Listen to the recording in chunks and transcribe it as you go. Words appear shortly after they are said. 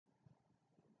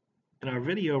In our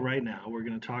video right now, we're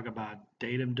going to talk about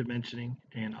datum dimensioning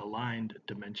and aligned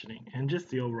dimensioning and just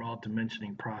the overall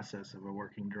dimensioning process of a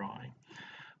working drawing.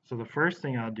 So the first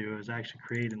thing I'll do is actually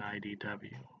create an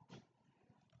IDW.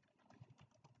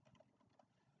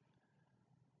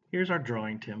 Here's our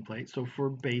drawing template. So for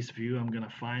base view, I'm going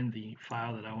to find the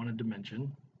file that I want to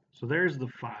dimension. So there's the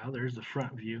file, there's the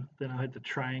front view. Then I'll hit the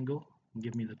triangle and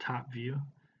give me the top view,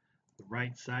 the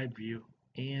right side view,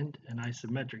 and an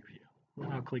isometric view.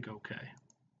 Then I'll click OK.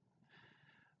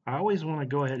 I always want to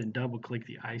go ahead and double click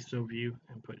the ISO view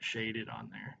and put shaded on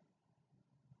there.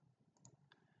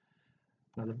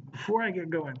 Now before I get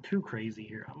going too crazy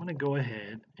here, I'm going to go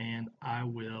ahead and I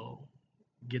will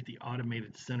get the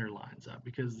automated center lines up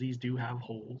because these do have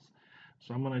holes.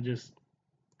 So I'm going to just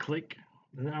click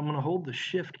and then I'm going to hold the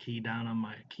shift key down on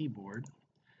my keyboard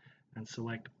and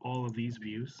select all of these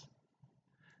views.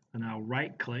 And I'll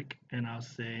right click and I'll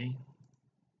say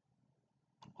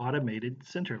automated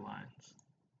center lines.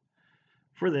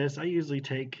 For this, I usually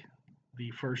take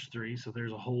the first three, so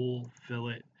there's a hole,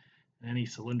 fillet, and any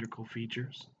cylindrical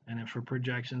features. And then for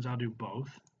projections, I'll do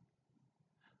both.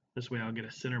 This way I'll get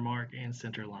a center mark and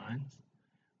center lines.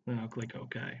 Then I'll click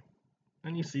OK.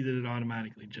 And you see that it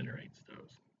automatically generates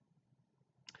those.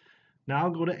 Now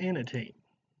I'll go to annotate.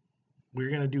 We're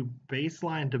going to do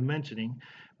baseline dimensioning,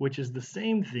 which is the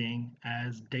same thing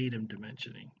as datum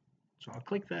dimensioning. So I'll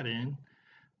click that in,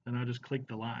 and I'll just click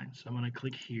the line. So I'm going to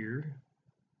click here,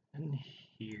 and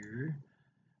here,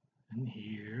 and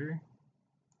here,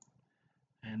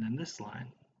 and then this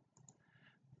line.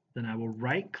 Then I will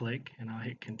right click and I'll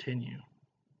hit continue.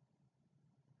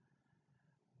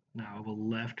 Now I will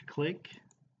left click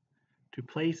to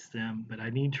place them, but I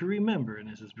need to remember, and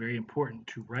this is very important,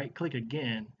 to right click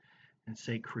again and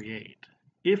say create.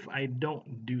 If I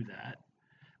don't do that,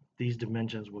 these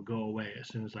dimensions will go away as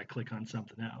soon as I click on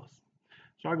something else.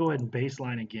 So I'll go ahead and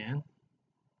baseline again.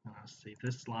 I'll see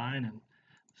this line and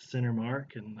center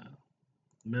mark and the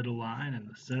middle line and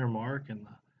the center mark and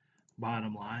the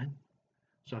bottom line.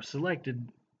 So I've selected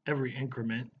every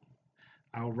increment.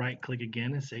 I'll right click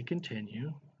again and say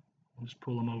continue. I'll just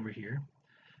pull them over here.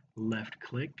 Left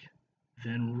click,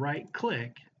 then right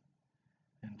click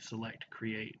and select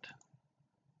create.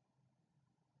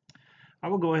 I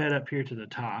will go ahead up here to the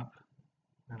top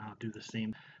and I'll do the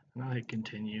same. And I'll hit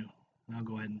continue and I'll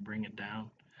go ahead and bring it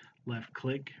down. Left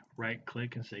click, right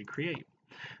click, and say create.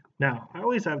 Now, I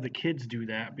always have the kids do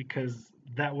that because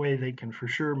that way they can for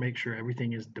sure make sure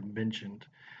everything is dimensioned.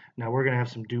 Now, we're going to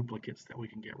have some duplicates that we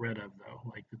can get rid of, though.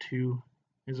 Like the 2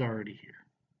 is already here.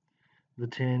 The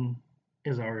 10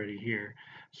 is already here.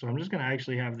 So I'm just going to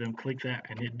actually have them click that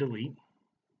and hit delete.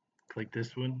 Click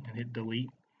this one and hit delete.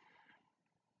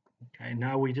 Okay,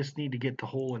 now we just need to get the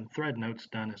hole and thread notes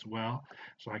done as well.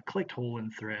 So I clicked hole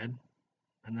and thread.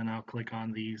 And then I'll click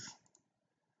on these.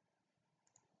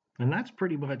 And that's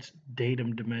pretty much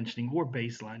datum dimensioning or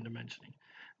baseline dimensioning.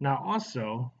 Now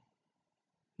also,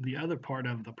 the other part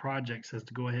of the project says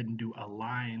to go ahead and do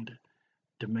aligned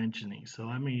dimensioning. So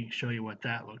let me show you what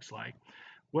that looks like.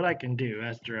 What I can do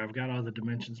after I've got all the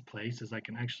dimensions placed is I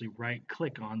can actually right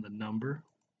click on the number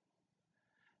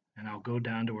and I'll go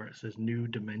down to where it says new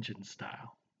dimension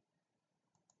style.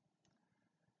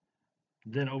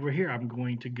 Then over here, I'm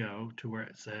going to go to where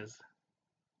it says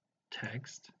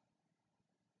text.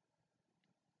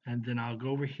 And then I'll go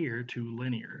over here to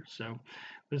linear. So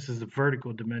this is the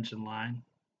vertical dimension line.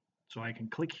 So I can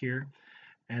click here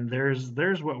and there's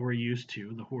what we're used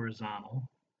to, the horizontal.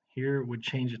 Here it would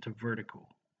change it to vertical.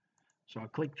 So I'll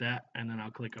click that and then I'll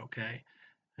click OK.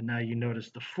 And now you notice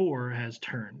the 4 has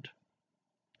turned.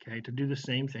 Okay, to do the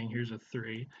same thing, here's a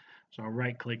 3. So I'll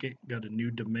right click it, go to new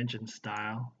dimension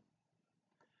style,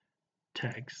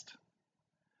 text,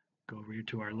 go over here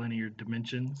to our linear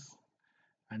dimensions,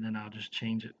 and then I'll just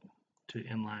change it to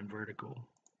inline vertical.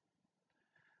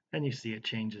 And you see it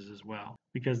changes as well.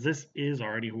 Because this is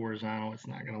already horizontal, it's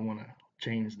not going to want to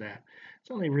change that.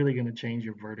 It's only really going to change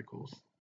your verticals.